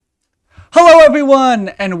everyone,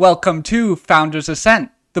 and welcome to Founders Ascent,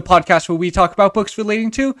 the podcast where we talk about books relating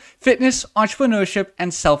to fitness, entrepreneurship,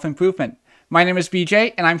 and self-improvement. My name is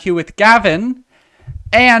BJ, and I'm here with Gavin,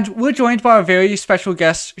 and we're joined by our very special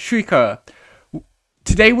guest, Sreekar.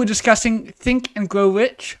 Today we're discussing Think and Grow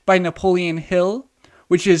Rich by Napoleon Hill,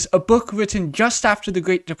 which is a book written just after the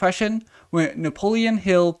Great Depression, where Napoleon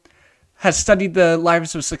Hill has studied the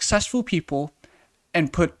lives of successful people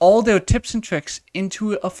and put all their tips and tricks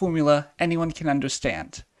into a formula anyone can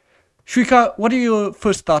understand. Sreekar, what are your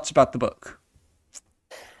first thoughts about the book?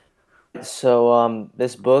 So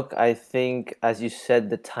this book, I think, as you said,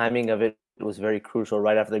 the timing of it was very crucial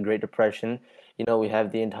right after the Great Depression. We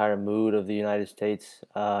have the entire mood of the United States,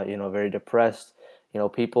 very depressed.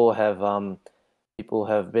 People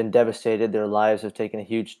have been devastated. Their lives have taken a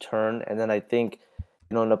huge turn. And then I think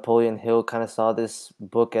Napoleon Hill kind of saw this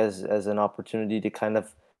book as an opportunity to kind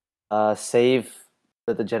of save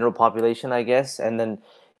the general population, I guess. And then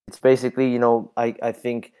it's basically, I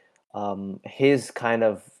think his kind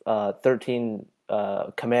of 13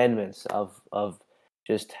 commandments of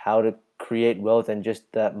just how to create wealth and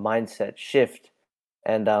just that mindset shift.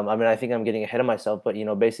 And I think I'm getting ahead of myself, but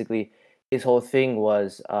basically his whole thing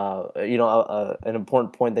was, an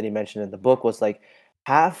important point that he mentioned in the book was like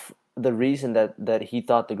half the reason that he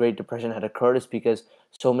thought the Great Depression had occurred is because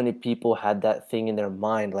so many people had that thing in their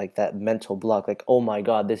mind, like that mental block, like, oh my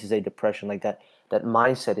God, this is a depression. Like that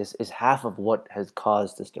mindset is half of what has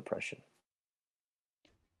caused this depression.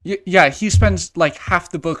 Yeah, he spends like half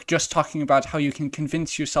the book just talking about how you can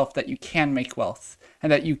convince yourself that you can make wealth and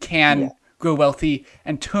that you can grow wealthy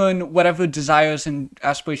and turn whatever desires and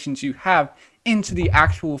aspirations you have into the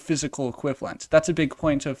actual physical equivalent. That's a big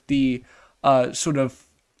point of the that's sort of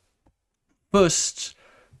the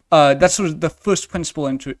first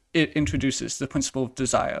principle it introduces, the principle of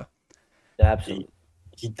desire. Absolutely.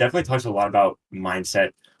 He definitely talks a lot about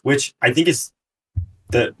mindset, which I think is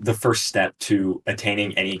the first step to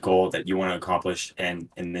attaining any goal that you want to accomplish. And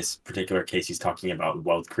in this particular case, he's talking about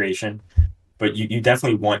wealth creation. But you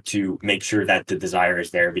definitely want to make sure that the desire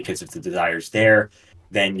is there, because if the desire is there,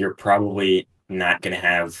 then you're probably not going to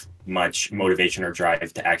have much motivation or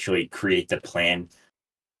drive to actually create the plan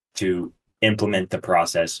to implement the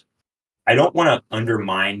process. I don't want to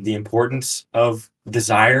undermine the importance of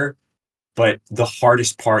desire, but the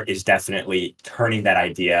hardest part is definitely turning that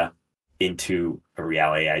idea into a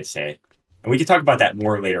reality, I'd say. And we can talk about that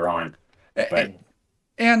more later on. But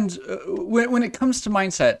when it comes to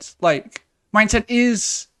mindset, like mindset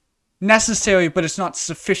is necessary, but it's not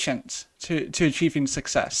sufficient to achieving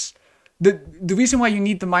success. The reason why you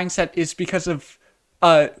need the mindset is because of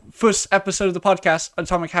first episode of the podcast,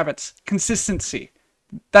 Atomic Habits, consistency.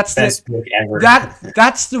 That's best book ever.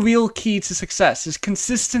 That's the real key to success, is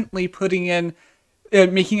consistently putting in,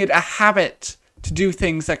 making it a habit to do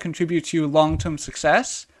things that contribute to your long-term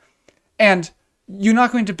success. And you're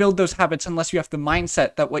not going to build those habits unless you have the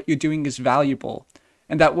mindset that what you're doing is valuable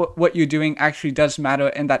and that what you're doing actually does matter,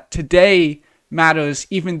 and that today matters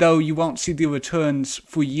even though you won't see the returns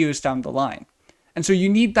for years down the line. And so you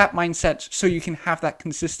need that mindset so you can have that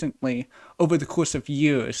consistently over the course of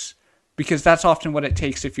years, because that's often what it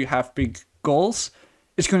takes if you have big goals.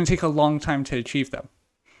 It's going to take a long time to achieve them.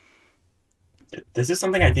 This is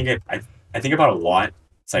something I think about a lot.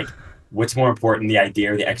 It's like, what's more important, the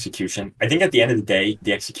idea or the execution? I think at the end of the day,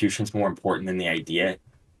 the execution is more important than the idea.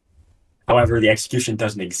 However, the execution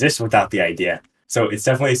doesn't exist without the idea. So it's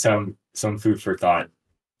definitely some food for thought,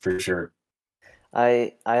 for sure.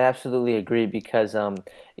 I absolutely agree, because I've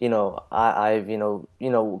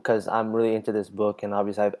because I'm really into this book, and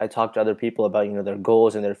obviously I talk to other people about their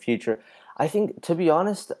goals and their future. I think, to be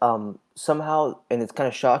honest, somehow, and it's kind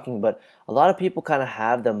of shocking, but a lot of people kind of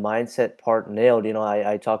have the mindset part nailed.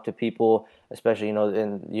 I talk to people, especially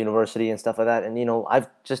in university and stuff like that, and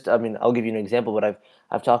I'll give you an example, but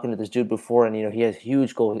I've talked to this dude before, and he has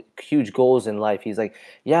huge goals in life. He's like,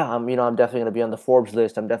 yeah, I'm definitely going to be on the Forbes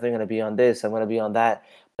list. I'm definitely going to be on this. I'm going to be on that.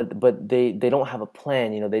 But they don't have a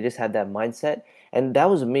plan. They just had that mindset, and that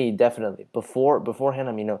was me definitely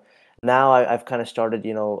beforehand. Now I've kind of started,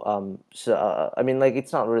 it's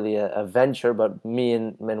not really a venture, but me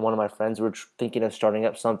and one of my friends were thinking of starting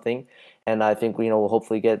up something, and I think we'll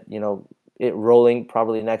hopefully get it rolling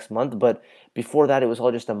probably next month. But before that, it was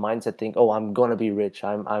all just a mindset thing. Oh, I'm gonna be rich.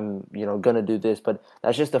 I'm gonna do this. But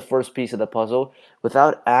that's just the first piece of the puzzle.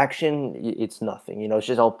 Without action, it's nothing. It's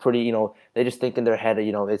just all pretty. They just think in their head,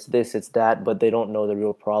 it's this, it's that, but they don't know the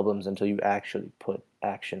real problems until you actually put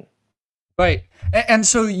action. Right. And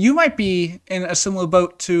so you might be in a similar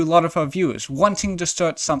boat to a lot of our viewers, wanting to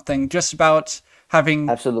start something, just about having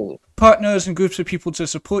Absolutely. partners and groups of people to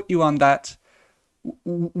support you on that.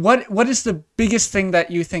 what is the biggest thing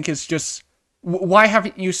that you think is just why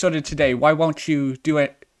haven't you started today? Why won't you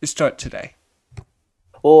start today?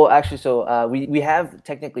 Well, actually, so we have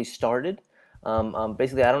technically started.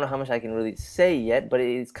 Basically, I don't know how much I can really say yet, but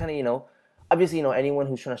it's kind of, obviously, anyone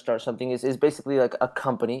who's trying to start something is basically like a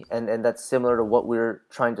company, and that's similar to what we're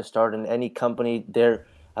trying to start. And any company, their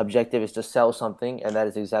objective is to sell something, and that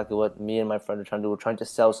is exactly what me and my friend are trying to do. We're trying to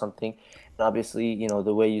sell something, and obviously,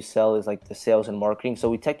 the way you sell is like the sales and marketing.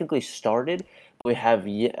 So we technically started, but we have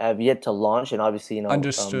yet to launch, and obviously,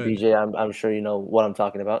 Understood. BJ, I'm sure you know what I'm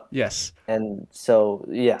talking about. Yes. And so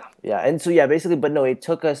yeah, basically, but no, it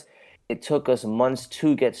took us months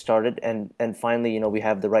to get started, and finally, we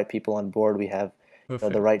have the right people on board. We have,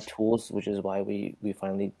 the right Perfect. tools, which is why we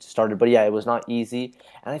finally started. But yeah, it was not easy,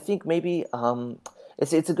 and I think maybe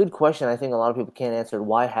it's a good question. I think a lot of people can't answer,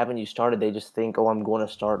 why haven't you started? They just think, oh, I'm going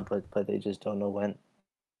to start, but they just don't know when.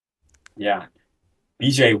 Yeah.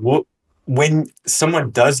 BJ, when someone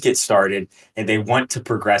does get started and they want to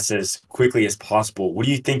progress as quickly as possible, what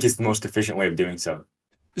do you think is the most efficient way of doing so?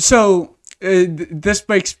 So this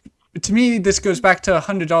breaks to me. This goes back to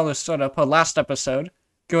 $100 startup, our last episode.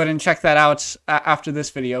 Go ahead and check that out after this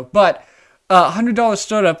video. But $100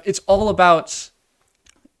 startup, it's all about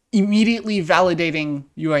immediately validating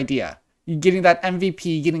your idea. You getting that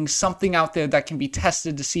MVP, getting something out there that can be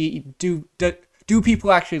tested to see do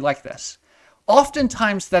people actually like this.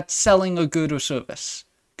 Oftentimes that's selling a good or service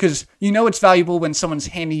because it's valuable when someone's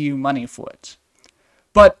handing you money for it.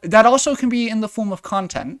 But that also can be in the form of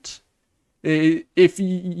content. If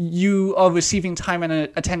you are receiving time and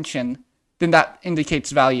attention, then that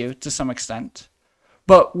indicates value to some extent.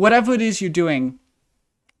 But whatever it is you're doing,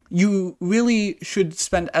 you really should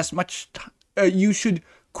spend as much time. You should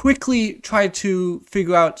quickly try to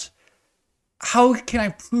figure out, how can I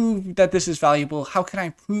prove that this is valuable? How can I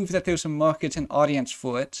prove that there's a market and audience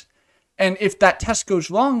for it? And if that test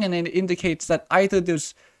goes wrong and it indicates that either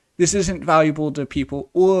this isn't valuable to people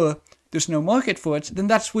or there's no market for it, then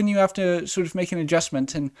that's when you have to sort of make an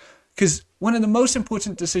adjustment. And because one of the most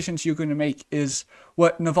important decisions you're going to make is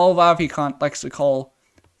what Naval Ravikant likes to call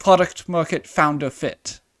product market founder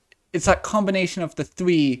fit. It's that combination of the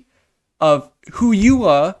three of who you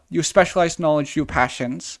are, your specialized knowledge, your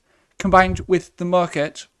passions, combined with the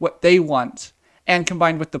market, what they want, and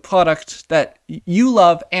combined with the product that you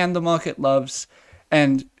love and the market loves.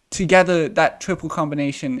 And together, that triple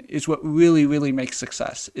combination is what really, really makes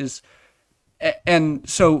success. And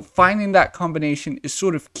so finding that combination is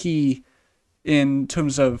sort of key in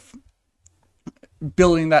terms of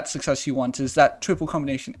building that success you want, is that triple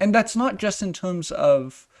combination. And that's not just in terms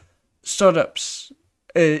of startups.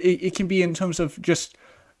 It can be in terms of just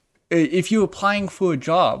if you're applying for a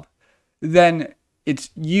job, then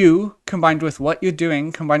it's you combined with what you're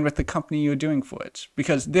doing, combined with the company you're doing for it,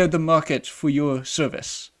 because they're the market for your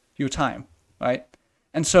service, your time, right?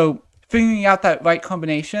 And so figuring out that right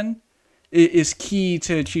combination is key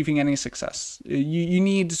to achieving any success. You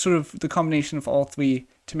need sort of the combination of all three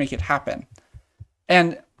to make it happen.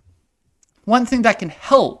 And one thing that can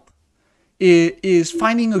help is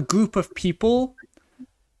finding a group of people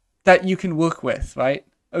that you can work with, right?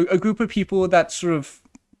 A group of people that sort of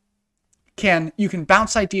you can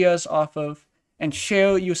bounce ideas off of and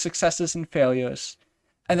share your successes and failures.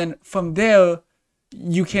 And then from there,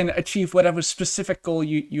 you can achieve whatever specific goal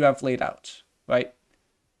you have laid out, right?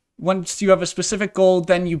 Once you have a specific goal,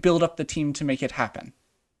 then you build up the team to make it happen.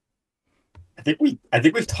 I think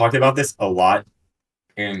we've talked about this a lot.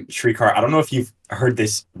 And Sreekar, I don't know if you've heard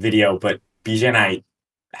this video, but BJ and I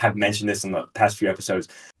have mentioned this in the past few episodes.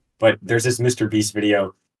 But there's this Mr. Beast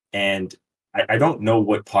video, and I don't know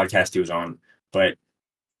what podcast he was on, but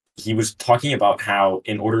he was talking about how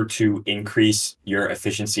in order to increase your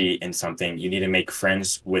efficiency in something, you need to make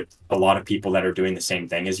friends with a lot of people that are doing the same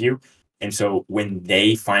thing as you. And so when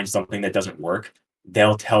they find something that doesn't work,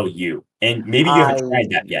 they'll tell you. And maybe you haven't I tried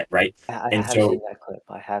that yet, right? I And have seen so, that clip.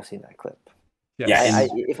 I have seen that clip. yeah, Yes.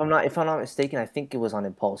 and If I'm not mistaken, I think it was on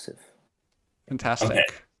Impulsive. Fantastic. okay,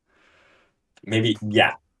 maybe,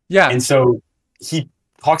 yeah. Yeah. And so he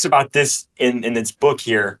talks about this in its book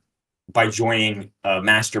here by joining a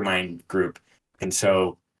mastermind group. And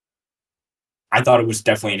so I thought it was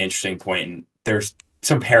definitely an interesting point. And there's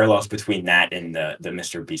some parallels between that and the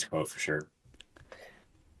Mr. Beast quote for sure.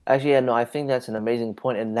 Actually, yeah, no, I think that's an amazing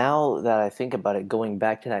point. And now that I think about it, going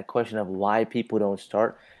back to that question of why people don't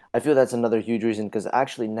start, I feel that's another huge reason. Because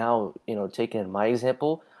actually, now, taking my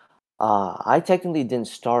example, I technically didn't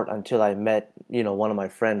start until I met, one of my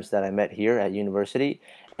friends that I met here at university,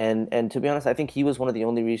 and to be honest, I think he was one of the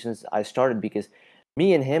only reasons I started, because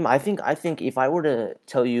Me and him, I think if I were to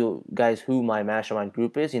tell you guys who my mastermind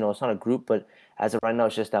group is, it's not a group, but as of right now,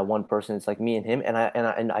 it's just that one person. It's like me and him, and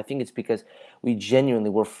I think it's because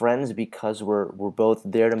we're friends because we're both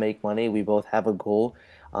there to make money. We both have a goal.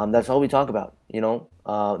 That's all we talk about.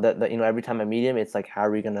 That every time I meet him, it's like, how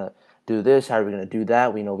are we gonna do this? How are we gonna do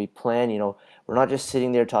that? We plan. We're not just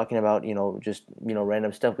sitting there talking about just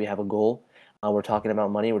random stuff. We have a goal. We're talking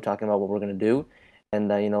about money. We're talking about what we're gonna do, and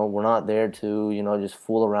we're not there to just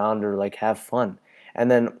fool around or like have fun. And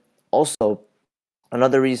then also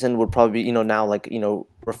another reason would probably be now, like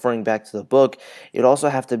referring back to the book, it'd also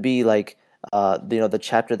have to be like the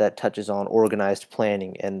chapter that touches on organized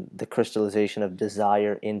planning and the crystallization of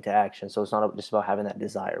desire into action. So it's not just about having that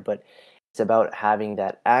desire, but it's about having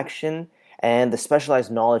that action, and the specialized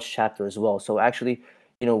knowledge chapter as well. So actually,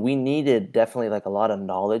 we needed definitely like a lot of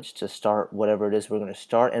knowledge to start whatever it is we're going to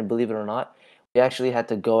start. And believe it or not, we actually had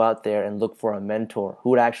to go out there and look for a mentor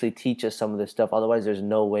who would actually teach us some of this stuff. Otherwise, there's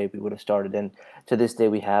no way we would have started. And to this day,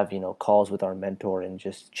 we have calls with our mentor and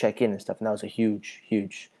just check in and stuff. And that was a huge,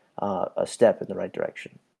 huge a step in the right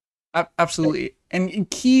direction. Absolutely. And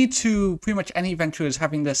key to pretty much any venture is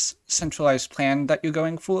having this centralized plan that you're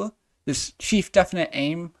going for. This chief definite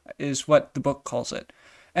aim is what the book calls it.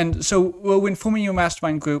 And so when forming your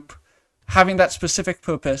mastermind group, having that specific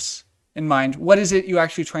purpose in mind, what is it you're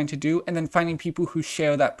actually trying to do, and then finding people who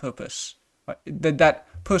share that purpose, right? That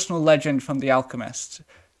personal legend from The Alchemist.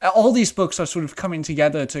 All these books are sort of coming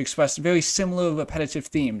together to express very similar repetitive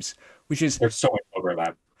themes, which is There's so much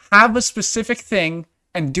overlap. Have a specific thing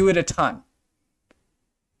and do it a ton.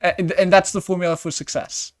 And that's the formula for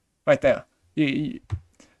success right there.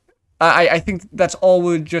 I think that's all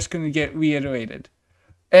we're just going to get reiterated.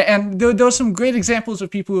 And there are some great examples of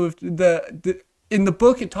people who have in the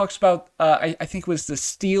book. It talks about I think it was the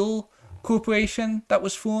Steel Corporation that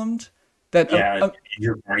was formed. That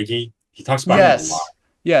Andrew Carnegie. He talks about it a lot.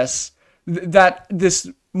 Yes, that this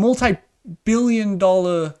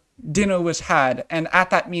multi-billion-dollar dinner was had, and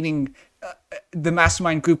at that meeting, the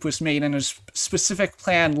mastermind group was made, and a specific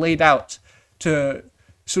plan laid out to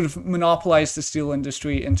sort of monopolize the steel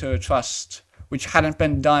industry into a trust, which hadn't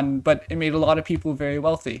been done, but it made a lot of people very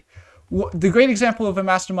wealthy. The great example of a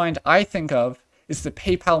mastermind I think of is the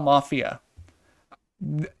PayPal Mafia.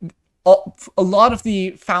 A lot of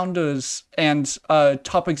the founders and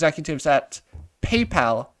top executives at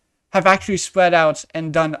PayPal have actually spread out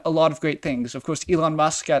and done a lot of great things. Of course, Elon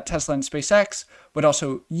Musk at Tesla and SpaceX, but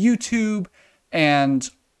also YouTube and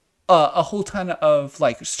a whole ton of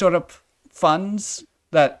like startup funds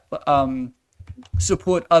that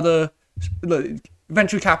support other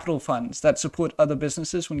venture capital funds that support other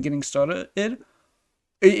businesses when getting started.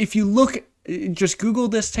 If you look, just Google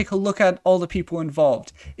this, take a look at all the people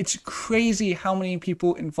involved. It's crazy how many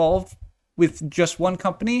people involved with just one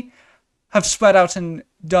company have spread out and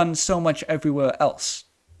done so much everywhere else.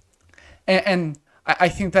 And I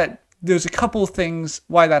think that there's a couple things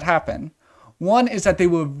why that happened. One is that they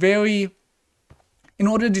were in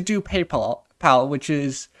order to do PayPal, which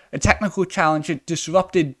is a technical challenge, it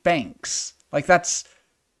disrupted banks. Like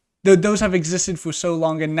those have existed for so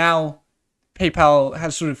long, and now PayPal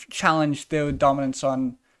has sort of challenged their dominance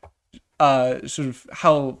on sort of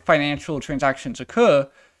how financial transactions occur.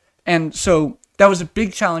 And so that was a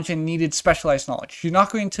big challenge and needed specialized knowledge. You're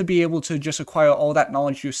not going to be able to just acquire all that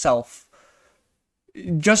knowledge yourself.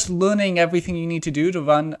 Just learning everything you need to do to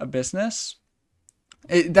run a business,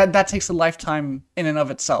 that takes a lifetime in and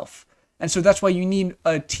of itself. And so that's why you need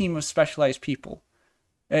a team of specialized people.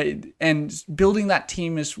 And building that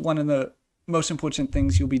team is one of the most important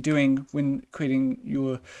things you'll be doing when creating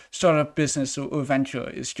your startup business or venture,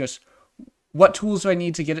 is just what tools do I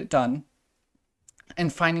need to get it done,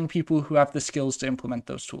 and finding people who have the skills to implement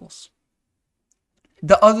those tools.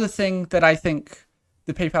 The other thing that I think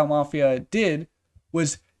the PayPal Mafia did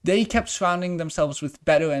was they kept surrounding themselves with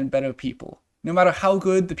better and better people. No matter how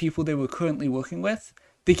good the people they were currently working with,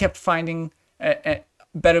 they kept finding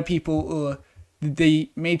better people, or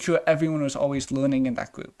they made sure everyone was always learning in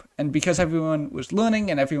that group. And because everyone was learning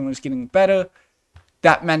and everyone was getting better,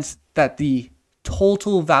 that meant that the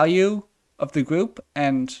total value of the group,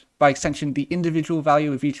 and by extension the individual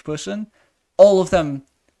value of each person, all of them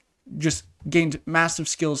just gained massive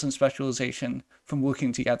skills and specialization from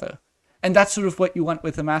working together. And that's sort of what you want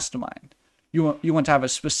with a mastermind. You want to have a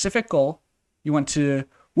specific goal, you want to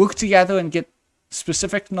work together and get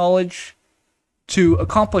specific knowledge to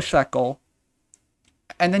accomplish that goal,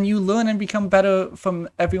 and then you learn and become better from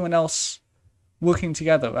everyone else working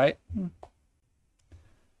together, right?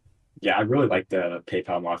 Yeah, I really like the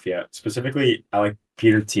PayPal Mafia. Specifically, I like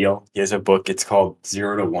Peter Thiel. He has a book. It's called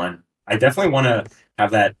 0 to 1. I definitely want to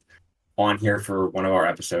have that on here for one of our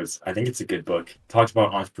episodes. I think it's a good book. It talks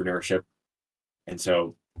about entrepreneurship, and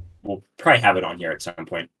so we'll probably have it on here at some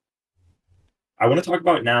point. I want to talk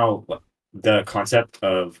about now the concept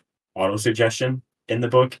of autosuggestion in the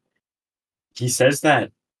book. He says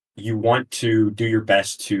that you want to do your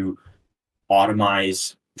best to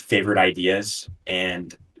automize favorite ideas,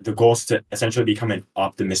 and the goal is to essentially become an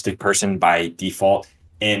optimistic person by default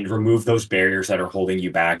and remove those barriers that are holding you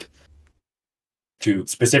back. To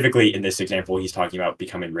specifically in this example, he's talking about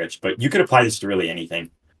becoming rich, but you could apply this to really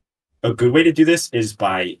anything. A good way to do this is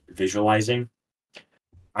by visualizing.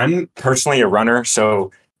 I'm personally a runner,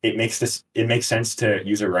 so it makes sense to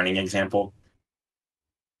use a running example.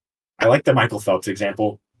 I like the Michael Phelps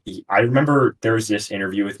example. I remember there was this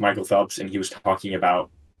interview with Michael Phelps, and he was talking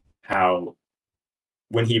about how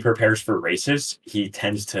when he prepares for races, he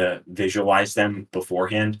tends to visualize them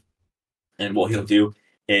beforehand. And what he'll do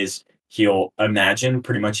is he'll imagine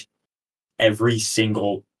pretty much every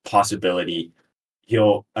single possibility.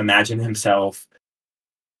 He'll imagine himself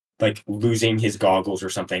like losing his goggles or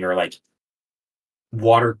something, or like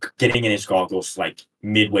water getting in his goggles like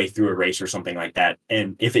midway through a race or something like that.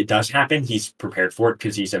 And if it does happen, he's prepared for it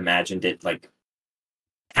because he's imagined it like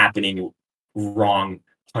happening wrong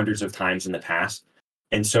hundreds of times in the past.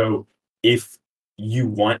 And so if you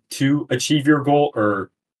want to achieve your goal,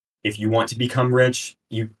 or if you want to become rich,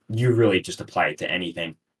 you really just apply it to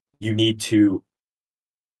anything. You need to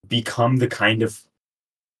become the kind of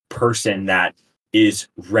person that is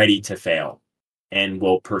ready to fail and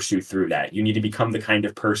will pursue through that. You need to become the kind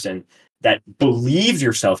of person that believes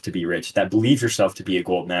yourself to be rich, that believes yourself to be a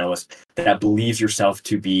gold medalist, that believes yourself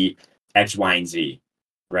to be X, Y, and Z,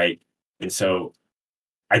 right? And so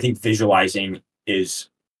I think visualizing is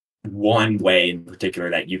one way in particular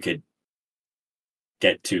that you could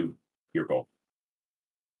get to your goal.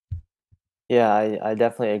 Yeah, I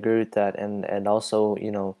definitely agree with that, and also,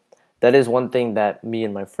 that is one thing that me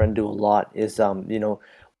and my friend do a lot is, we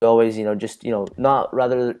always, just, not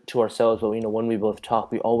rather to ourselves, but, when we both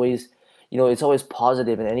talk, we always, it's always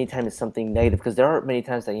positive, and anytime it's something negative, because there are many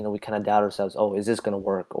times that, we kind of doubt ourselves, oh, is this going to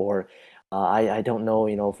work? Or I don't know,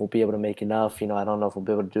 if we'll be able to make enough, I don't know if we'll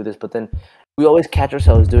be able to do this, but then we always catch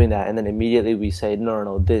ourselves doing that, and then immediately we say,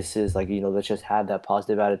 no, this is like, let's just have that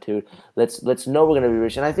positive attitude. Let's know we're going to be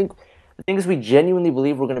rich. And I think the thing is, we genuinely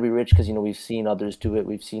believe we're going to be rich because, we've seen others do it.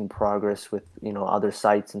 We've seen progress with, other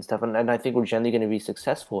sites and stuff. And I think we're genuinely going to be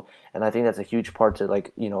successful. And I think that's a huge part to,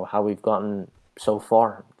 like, how we've gotten so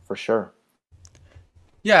far, for sure.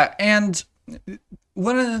 Yeah, and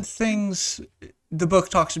one of the things the book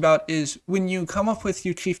talks about is when you come up with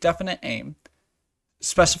your chief definite aim,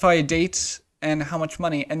 specify a date and how much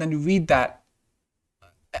money, and then read that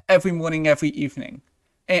every morning, every evening.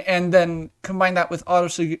 And then combine that with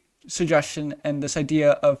auto-suggestion and this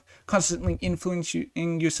idea of constantly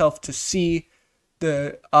influencing yourself to see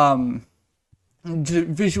to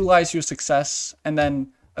visualize your success and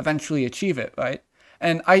then eventually achieve it, right?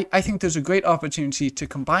 And I think there's a great opportunity to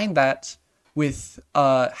combine that with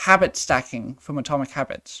habit stacking from Atomic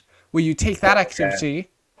Habits, where you take that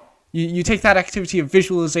activity, you take that activity of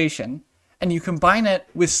visualization, and you combine it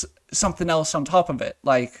with something else on top of it.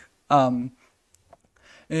 Like,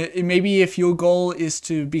 maybe if your goal is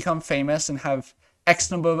to become famous and have X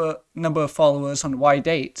number of followers on Y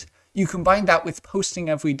date, you combine that with posting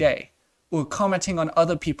every day, or commenting on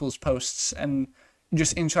other people's posts and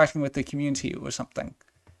just interacting with the community or something.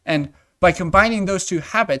 And by combining those two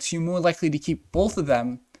habits, you're more likely to keep both of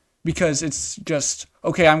them, because it's just,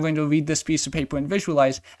 okay, I'm going to read this piece of paper and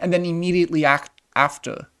visualize, and then immediately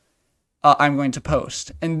after, I'm going to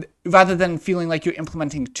post. And rather than feeling like you're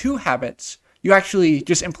implementing two habits, you're actually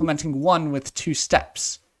just implementing one with two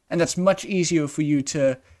steps. And that's much easier for you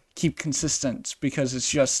to keep consistent, because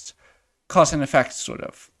it's just cause and effect, sort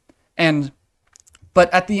of.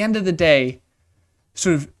 But at the end of the day,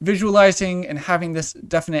 sort of visualizing and having this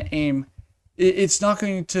definite aim, it's not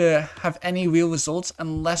going to have any real results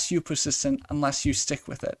unless you're persistent, unless you stick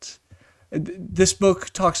with it. This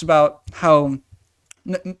book talks about how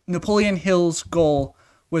Napoleon Hill's goal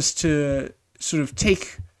was to sort of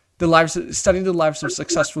study the lives of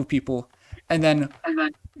successful people, and then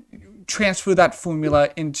transfer that formula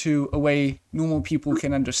into a way normal people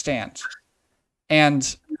can understand.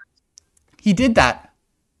 And he did that,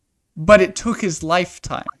 but it took his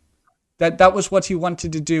lifetime. That was what he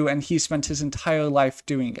wanted to do, and he spent his entire life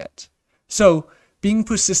doing it. So being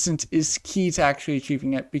persistent is key to actually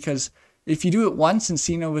achieving it, because if you do it once and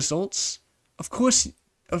see no results, of course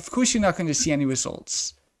you're not going to see any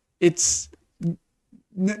results. It's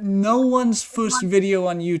no one's first video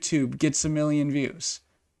on YouTube gets 1 million views.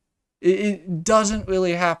 It doesn't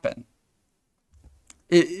really happen.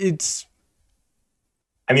 It's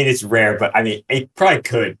I mean, it's rare, but I mean, it probably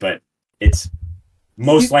could, but it's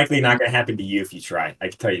most likely not going to happen to you if you try. I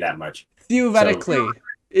can tell you that much. theoretically,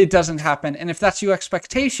 it doesn't happen. And if that's your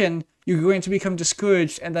expectation, you're going to become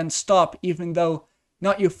discouraged and then stop, even though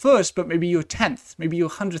not your first, but maybe your 10th, maybe your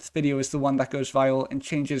 100th video is the one that goes viral and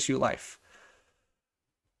changes your life.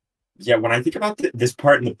 Yeah, when I think about this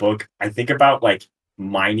part in the book, I think about like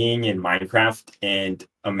mining in Minecraft and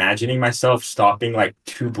imagining myself stopping like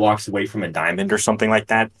 2 blocks away from a diamond or something like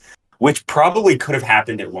that, which probably could have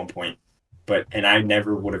happened at one point, and I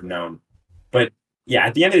never would have known. But yeah,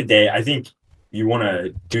 at the end of the day, I think you want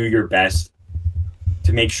to do your best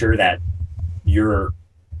to make sure that you're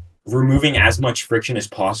removing as much friction as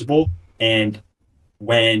possible. And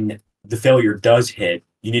when the failure does hit,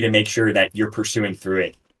 you need to make sure that you're pursuing through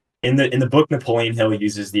it. In the book, Napoleon Hill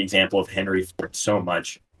uses the example of Henry Ford so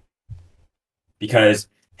much because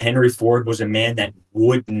Henry Ford was a man that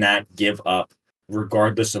would not give up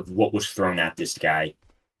regardless of what was thrown at this guy.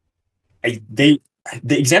 The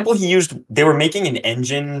example he used, they were making an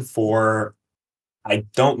engine for, I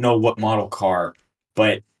don't know what model car,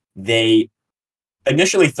 but they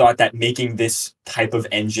initially thought that making this type of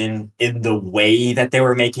engine in the way that they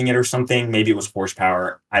were making it or something, maybe it was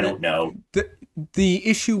horsepower, I don't know. The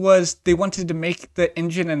issue was they wanted to make the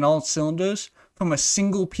engine and all cylinders from a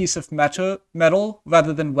single piece of metal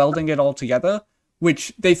rather than welding it all together,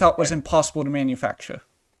 which they thought was impossible to manufacture.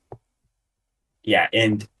 Yeah,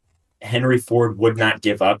 and Henry Ford would not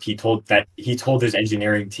give up. He told his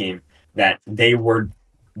engineering team that they were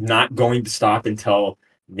not going to stop until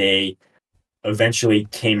they eventually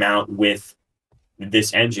came out with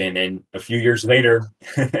this engine. And a few years later,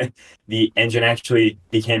 the engine actually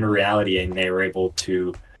became a reality and they were able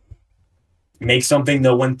to make something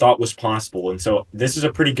no one thought was possible. And so this is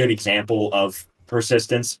a pretty good example of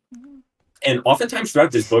persistence. And oftentimes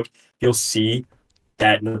throughout this book, you'll see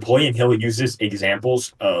that Napoleon Hill uses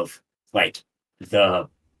examples of like the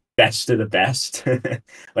best of the best,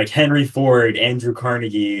 like Henry Ford, Andrew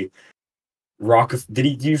Carnegie, did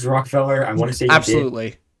he use Rockefeller? I want to say he absolutely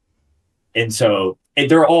did. And so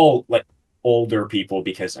they're all like older people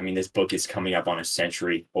because I mean this book is coming up on a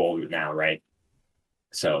century old now, right?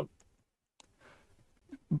 So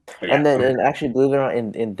yeah. And actually, believe it or not,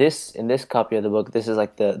 in this copy of the book, this is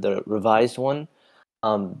like the revised one.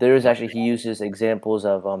 There is actually, he uses examples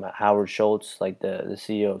of Howard Schultz, like the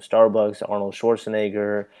CEO of Starbucks, Arnold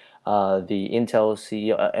Schwarzenegger, the Intel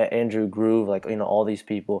CEO, Andrew Groove, like, you know, all these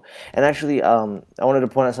people. And actually, I wanted to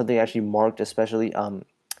point out something actually marked, especially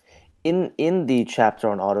in the chapter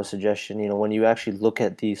on auto-suggestion, you know, when you actually look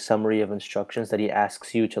at the summary of instructions that he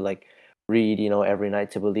asks you to like read, you know, every night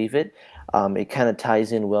to believe it, it kind of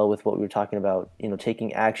ties in well with what we were talking about, you know,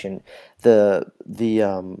 taking action.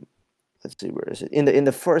 Let's see, where is it? In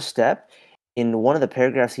the first step, in one of the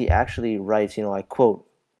paragraphs, he actually writes, you know, I quote,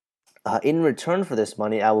 in return for this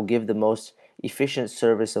money, I will give the most efficient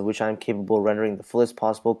service of which I am capable, rendering the fullest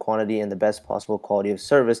possible quantity and the best possible quality of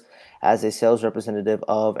service as a sales representative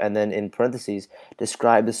of, and then in parentheses,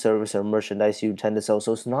 describe the service or merchandise you intend to sell.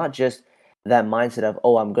 So it's not just that mindset of,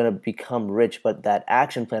 oh, I'm going to become rich, but that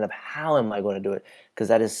action plan of how am I going to do it? Because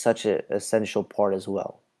that is such an essential part as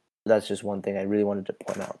well. That's just one thing I really wanted to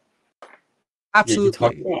point out.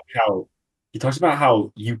 Absolutely. Yeah, he talks about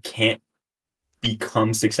how you can't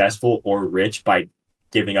become successful or rich by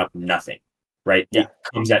giving up nothing, right? Yeah. It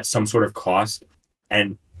comes at some sort of cost.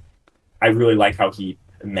 And I really like how he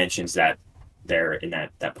mentions that there in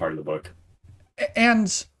that part of the book.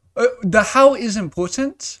 And the how is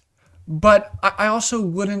important, but I also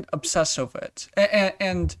wouldn't obsess over it.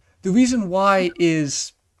 And the reason why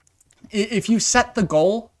is if you set the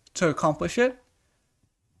goal to accomplish it,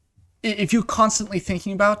 if you're constantly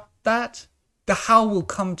thinking about that, the how will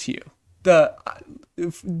come to you.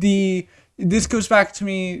 This goes back to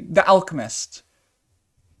me, the alchemist.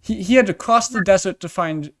 He had to cross the desert to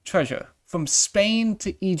find treasure, from Spain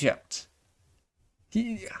to Egypt.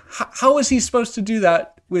 How was he supposed to do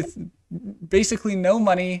that with basically no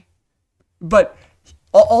money? But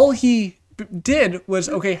all he did was,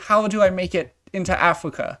 okay, how do I make it into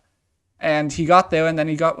Africa? And he got there and then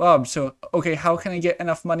he got robbed. So, okay, how can I get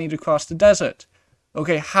enough money to cross the desert?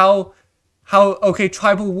 Okay, okay,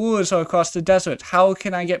 tribal wars are across the desert. How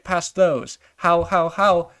can I get past those?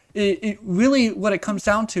 How? It really, what it comes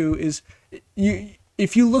down to is,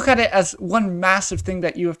 if you look at it as one massive thing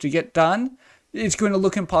that you have to get done, it's going to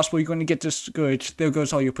look impossible. You're going to get discouraged. There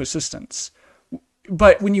goes all your persistence.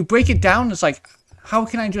 But when you break it down, it's like, how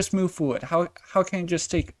can I just move forward? How can I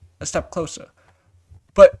just take a step closer?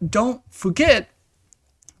 But don't forget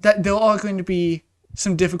that there are going to be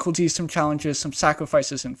some difficulties, some challenges, some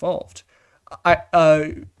sacrifices involved.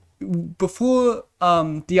 Before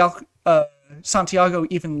Santiago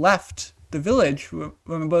even left the village,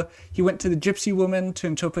 remember, he went to the gypsy woman to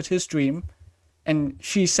interpret his dream, and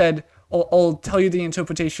she said, I'll tell you the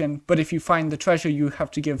interpretation, but if you find the treasure, you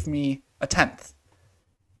have to give me a tenth.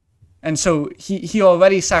 And so he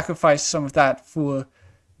already sacrificed some of that for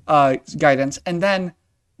guidance. And then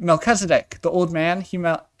Melchizedek, the old man he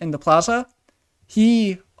met in the plaza,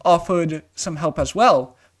 he offered some help as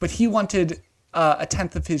well, but he wanted a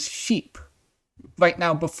tenth of his sheep right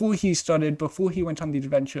now before he went on the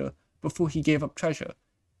adventure, before he gave up treasure.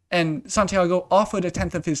 And Santiago offered a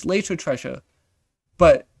tenth of his later treasure,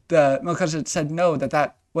 but the Melchizedek said no,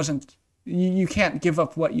 that wasn't, you can't give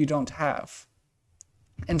up what you don't have.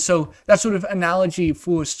 And so that sort of analogy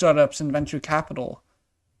for startups and venture capital,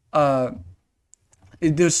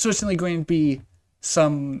 there's certainly going to be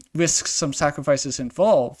some risks, some sacrifices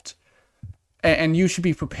involved, and you should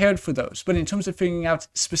be prepared for those. But in terms of figuring out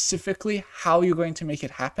specifically how you're going to make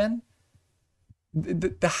it happen,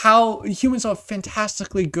 the how, humans are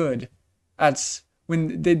fantastically good at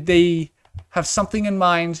when they have something in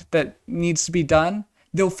mind that needs to be done,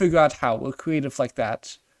 they'll figure out how. We're creative like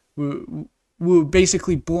that. We're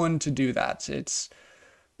basically born to do that. It's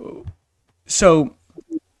so,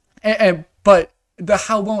 but the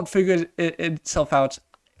how won't figure itself out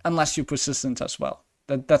unless you're persistent as well.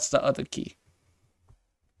 That's the other key.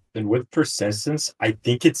 And with persistence, I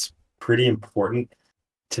think it's pretty important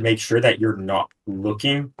to make sure that you're not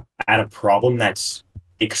looking at a problem that's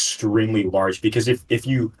extremely large. Because if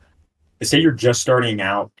you say you're just starting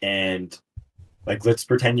out and like, let's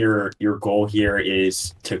pretend your goal here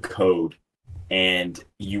is to code and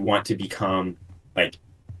you want to become like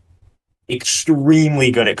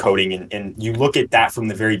extremely good at coding, and you look at that from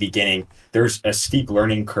the very beginning, there's a steep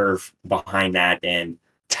learning curve behind that, and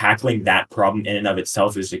tackling that problem in and of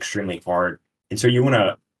itself is extremely hard. And so you want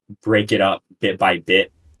to break it up bit by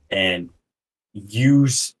bit and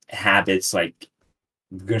use habits. Like,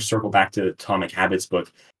 I'm going to circle back to the Atomic Habits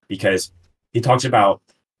book, because he talks about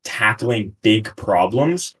tackling big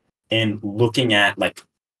problems and looking at like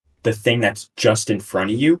the thing that's just in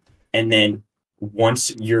front of you. And then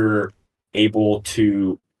once you're able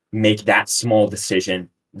to make that small decision,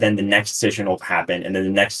 then the next decision will happen, and then the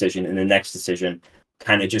next decision and the next decision,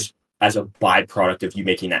 kind of just as a byproduct of you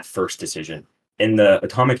making that first decision. In the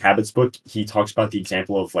Atomic Habits book, he talks about the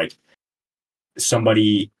example of like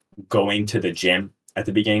somebody going to the gym at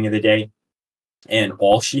the beginning of the day, and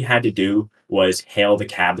all she had to do was hail the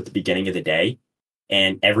cab at the beginning of the day,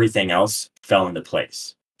 and everything else fell into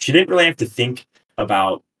place. She didn't really have to think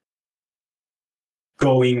about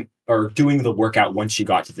going or doing the workout once she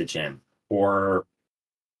got to the gym, or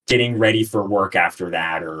getting ready for work after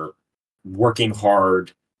that, or working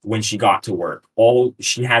hard when she got to work. All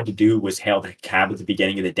she had to do was hail the cab at the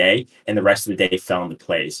beginning of the day, and the rest of the day fell into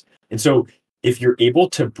place. And so if you're able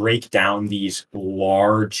to break down these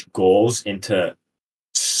large goals into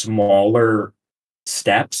smaller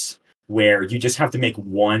steps where you just have to make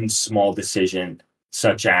one small decision,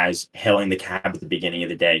 such as hailing the cab at the beginning of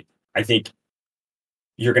the day, I think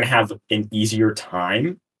you're going to have an easier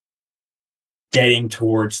time getting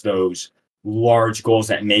towards those large goals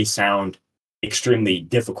that may sound extremely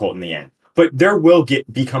difficult in the end. But there will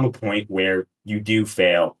become a point where you do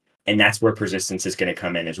fail, and that's where persistence is going to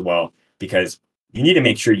come in as well, because you need to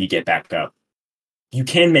make sure you get back up. You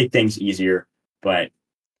can make things easier, but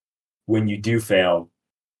when you do fail,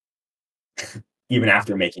 even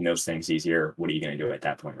after making those things easier, what are you going to do at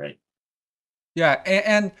that point, right? Yeah,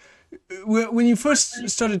 and when you first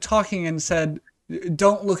started talking and said,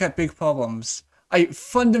 don't look at big problems, I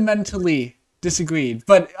fundamentally disagreed,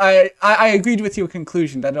 but I agreed with your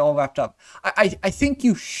conclusion that it all wrapped up. I think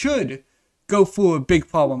you should go for big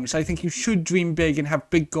problems. I think you should dream big and have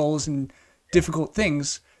big goals and difficult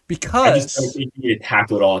things, because I just don't think you need to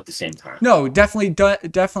tackle it all at the same time. No, definitely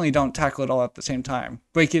don't tackle it all at the same time.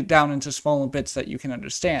 Break it down into smaller bits that you can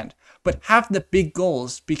understand, but have the big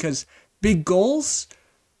goals, because big goals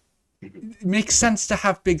make sense to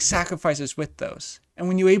have big sacrifices with those. And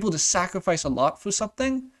when you're able to sacrifice a lot for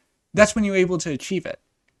something, that's when you're able to achieve it.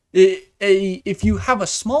 If you have a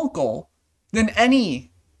small goal, then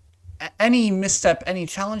any misstep, any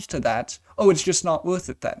challenge to that, it's just not worth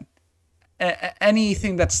it then.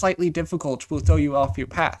 Anything that's slightly difficult will throw you off your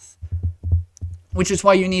path. Which is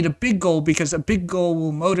why you need a big goal, because a big goal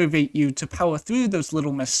will motivate you to power through those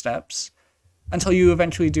little missteps until you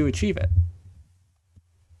eventually do achieve it.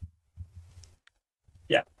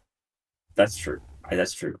 Yeah, that's true.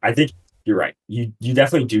 That's true. I think you're right. You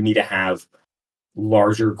definitely do need to have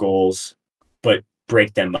larger goals, but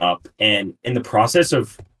break them up. And in the process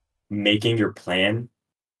of making your plan,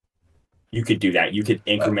 you could do that. You could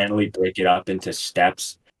incrementally break it up into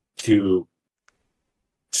steps to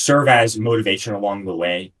serve as motivation along the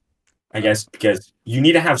way, I guess, because you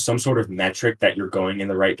need to have some sort of metric that you're going in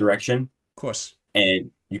the right direction. Of course.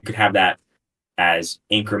 And you could have that as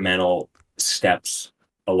incremental steps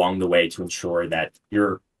along the way to ensure that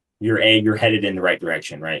you're headed in the right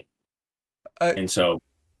direction, right? And so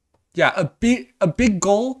yeah, a big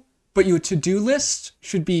goal, but your to-do list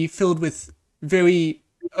should be filled with very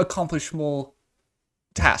accomplishable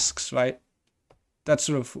tasks, right? That's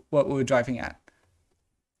sort of what we're driving at.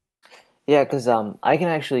 Yeah, because I can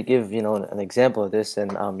actually give an example of this,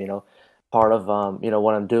 and part of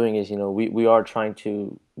what I'm doing is we are trying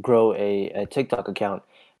to grow a TikTok account,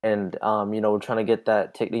 and we're trying to get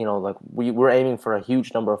that like we're aiming for a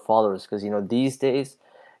huge number of followers, because these days,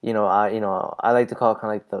 I like to call it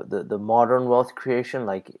kind of like the modern wealth creation,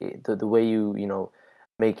 like the way you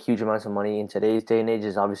make huge amounts of money in today's day and age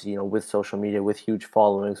is obviously with social media, with huge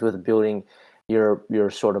followings, with building your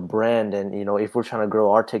sort of brand. And if we're trying to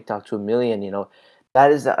grow our TikTok to 1 million,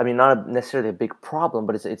 that is, I mean, not necessarily a big problem,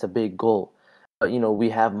 but it's a big goal. But we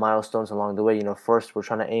have milestones along the way. First we're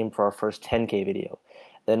trying to aim for our first 10K video,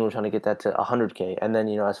 then we're trying to get that to 100K, and then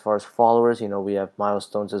as far as followers, we have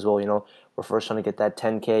milestones as well. We're first trying to get that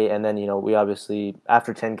 10K, and then we obviously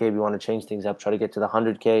after 10K we want to change things up, try to get to the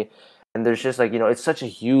 100K. And there's just like it's such a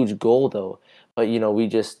huge goal though, but we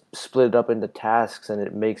just split it up into tasks, and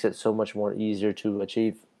it makes it so much more easier to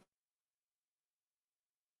achieve.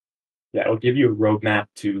 yeah, it'll give you a roadmap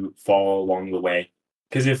to follow along the way.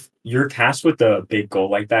 Because if you're tasked with a big goal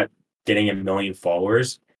like that, getting 1 million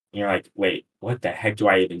followers, and you're like, wait, what the heck do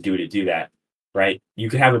I even do to do that? Right? You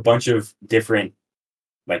could have a bunch of different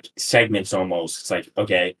like segments almost. It's like,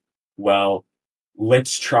 okay, well,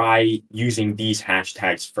 let's try using these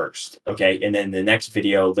hashtags first. Okay. And then the next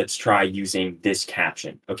video, let's try using this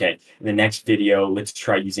caption. Okay. In the next video, let's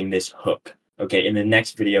try using this hook. Okay. In the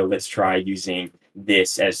next video, let's try using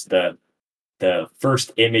this as the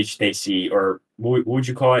first image they see, or what would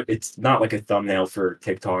you call it? It's not like a thumbnail for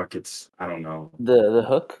TikTok. It's, I don't know, The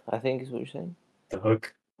hook, I think, is what you're saying. the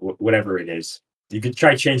hook, whatever it is. You could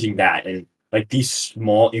try changing that. And like these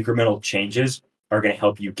small incremental changes are going to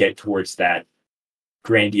help you get towards that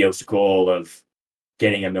grandiose goal of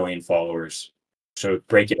getting 1 million followers. So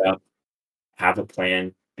break it up, have a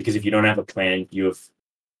plan, because if you don't have a plan, you're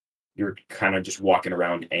kind of just walking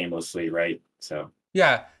around aimlessly, right? So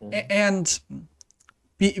Yeah, and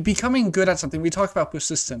becoming good at something, we talk about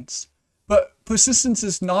persistence, but persistence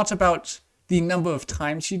is not about the number of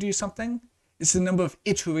times you do something, it's the number of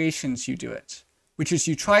iterations you do it, which is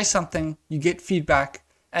you try something, you get feedback,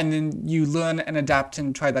 and then you learn and adapt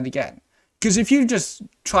and try that again. Because if you just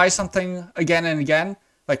try something again and again,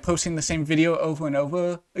 like posting the same video over and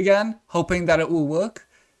over again, hoping that it will work,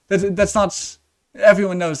 that's not,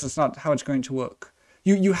 everyone knows that's not how it's going to work.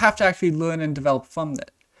 You have to actually learn and develop from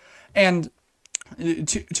it. And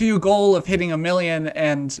to your goal of hitting 1 million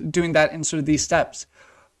and doing that in sort of these steps,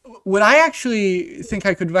 what I actually think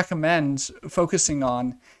I could recommend focusing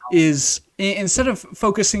on is, instead of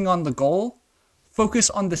focusing on the goal, focus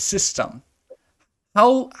on the system.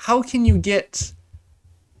 How can you get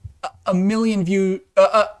a million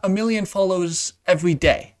a million follows every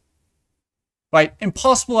day? Right?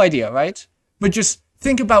 Impossible idea, right? But just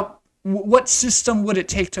think about what system would it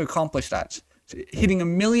take to accomplish that? Hitting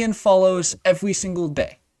 1 million follows every single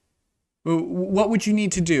day. What would you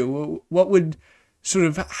need to do? What would sort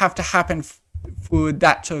of have to happen for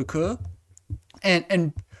that to occur?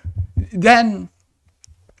 And then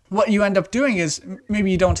what you end up doing is maybe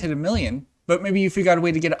you don't hit 1 million, but maybe you figure out a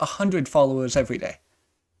way to get 100 followers every day,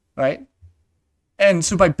 right? And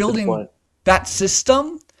so by building that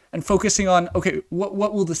system and focusing on, okay, what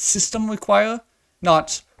will the system require,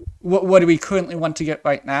 not what do we currently want to get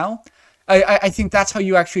right now, I think that's how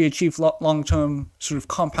you actually achieve long-term sort of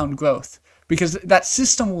compound growth, because that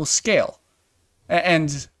system will scale,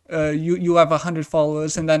 and you'll have 100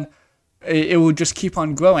 followers, and then it will just keep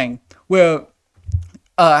on growing. Where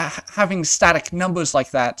having static numbers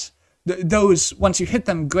like that, those, once you hit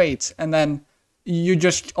them, great, and then you're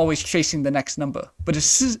just always chasing the next number. But a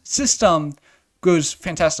system goes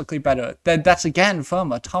fantastically better. That's again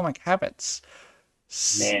from Atomic Habits.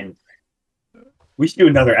 Man, we should do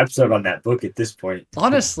another episode on that book at this point.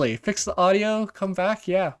 Honestly, fix the audio, come back,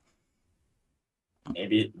 yeah.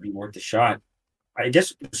 Maybe it'd be worth a shot. I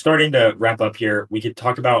guess starting to wrap up here, we could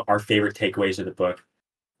talk about our favorite takeaways of the book.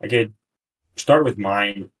 I could start with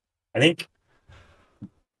mine. I think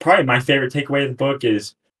probably my favorite takeaway of the book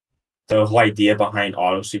is the whole idea behind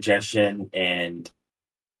auto-suggestion and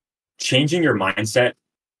changing your mindset,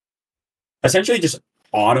 essentially just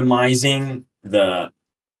automizing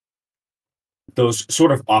those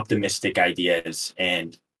sort of optimistic ideas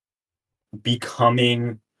and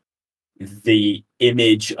becoming the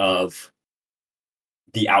image of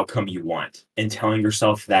the outcome you want and telling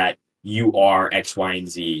yourself that you are X, Y, and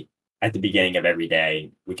Z at the beginning of every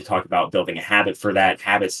day. We could talk about building a habit for that,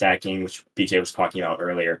 habit stacking, which BJ was talking about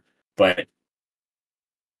earlier. But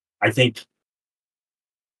I think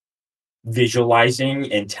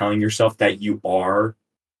visualizing and telling yourself that you are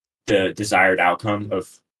the desired outcome of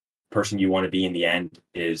person you want to be in the end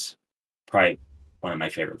is probably one of my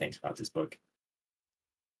favorite things about this book.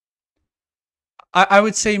 I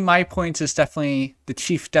would say my point is definitely the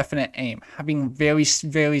chief definite aim, having very,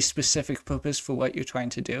 very specific purpose for what you're trying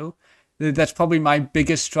to do. That's probably my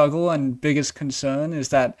biggest struggle and biggest concern, is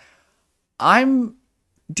that I'm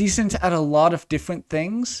decent at a lot of different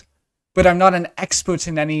things, but I'm not an expert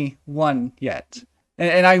in any one yet.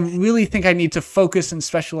 And I really think I need to focus and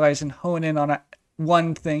specialize and hone in on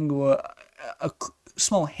one thing or a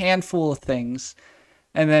small handful of things.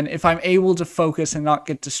 And then if I'm able to focus and not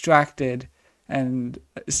get distracted and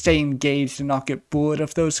stay engaged and not get bored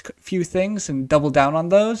of those few things and double down on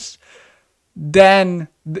those, then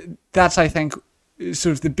that's, I think,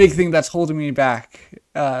 sort of the big thing that's holding me back.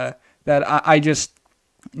 That I just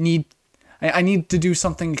need to do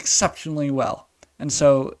something exceptionally well. And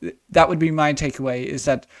so that would be my takeaway, is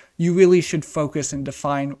that you really should focus and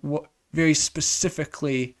define very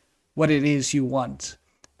specifically what it is you want,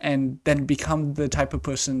 and then become the type of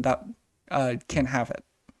person that can have it.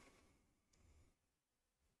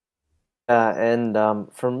 And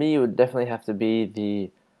for me, it would definitely have to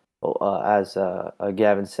be as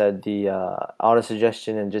Gavin said, the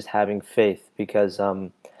auto-suggestion and just having faith. Because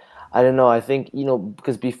I don't know, I think,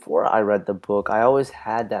 because before I read the book, I always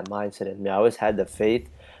had that mindset in me. I always had the faith,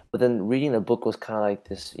 but then reading the book was kind of like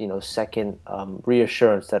this, second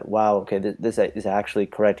reassurance that, wow, okay, this is actually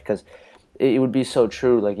correct, because it would be so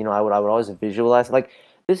true. Like, I would always visualize, like,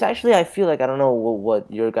 this actually, I feel like, I don't know what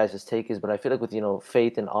your guys' take is, but I feel like with,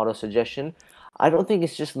 faith and auto-suggestion, I don't think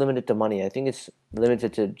it's just limited to money. I think it's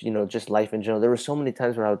limited to, just life in general. There were so many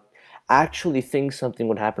times where I would actually think something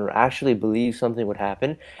would happen, or actually believe something would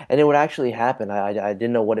happen, and it would actually happen. I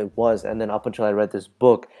didn't know what it was, and then up until I read this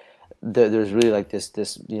book, there's really like this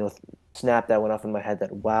snap that went off in my head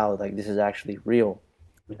that, wow, like, this is actually real.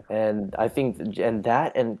 And I think, and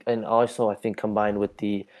that, and also I think combined with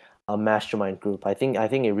the mastermind group, I think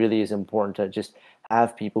it really is important to just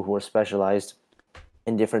have people who are specialized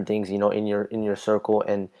in different things, in your circle,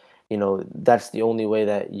 and that's the only way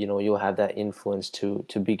that you'll have that influence to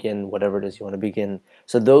begin whatever it is you want to begin.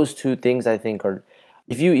 So those two things, I think, are,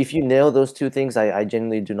 if you nail those two things, I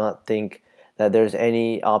genuinely do not think that there's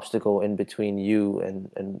any obstacle in between you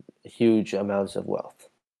and huge amounts of wealth.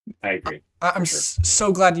 I agree. I'm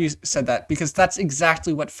so glad you said that, because that's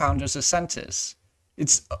exactly what Founders Ascent is.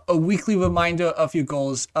 It's a weekly reminder of your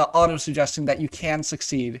goals, auto-suggesting that you can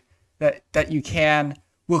succeed, that you can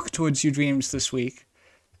work towards your dreams this week,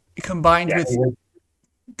 combined with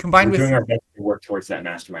doing our best to work towards that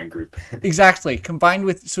mastermind group. Exactly, combined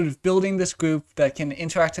with sort of building this group that can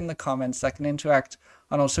interact in the comments, that can interact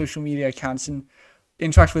on our social media accounts, and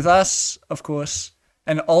interact with us, of course,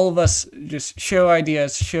 and all of us just share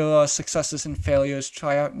ideas, share our successes and failures,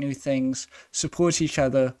 try out new things, support each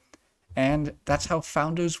other, and that's how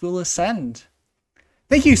Founders will ascend.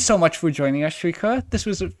 Thank you so much for joining us, Sreekar. This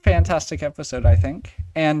was a fantastic episode, I think.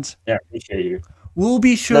 And yeah, appreciate you. We'll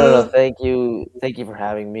be sure. No, thank you for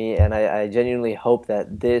having me, and I genuinely hope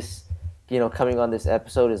that this, coming on this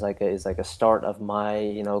episode is like a start of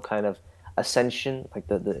my, kind of ascension, like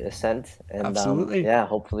the ascent, and absolutely, yeah,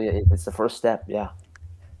 hopefully it's the first step.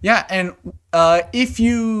 Yeah, and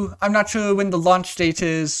I'm not sure when the launch date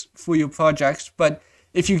is for your project, but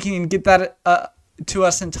if you can get that to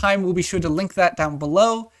us in time, we'll be sure to link that down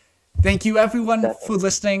below. Thank you, everyone, for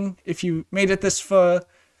listening. If you made it this far,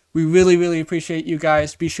 we really, really appreciate you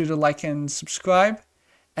guys. Be sure to like and subscribe,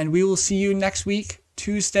 and we will see you next week,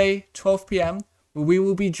 Tuesday, 12 p.m., where we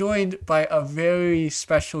will be joined by a very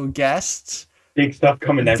special guest. Big stuff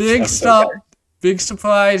coming next. Big stuff. Big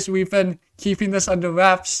surprise. We've been keeping this under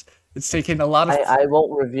wraps. It's taken a lot of... I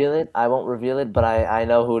won't reveal it, but I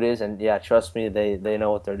know who it is, and yeah, trust me, they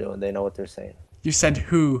know what they're doing. They know what they're saying. You said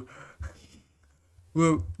who.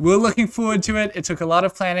 We're looking forward to it. It took a lot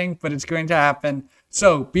of planning, but it's going to happen.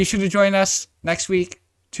 So be sure to join us next week,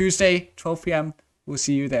 Tuesday, 12 p.m. We'll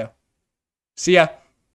see you there. See ya.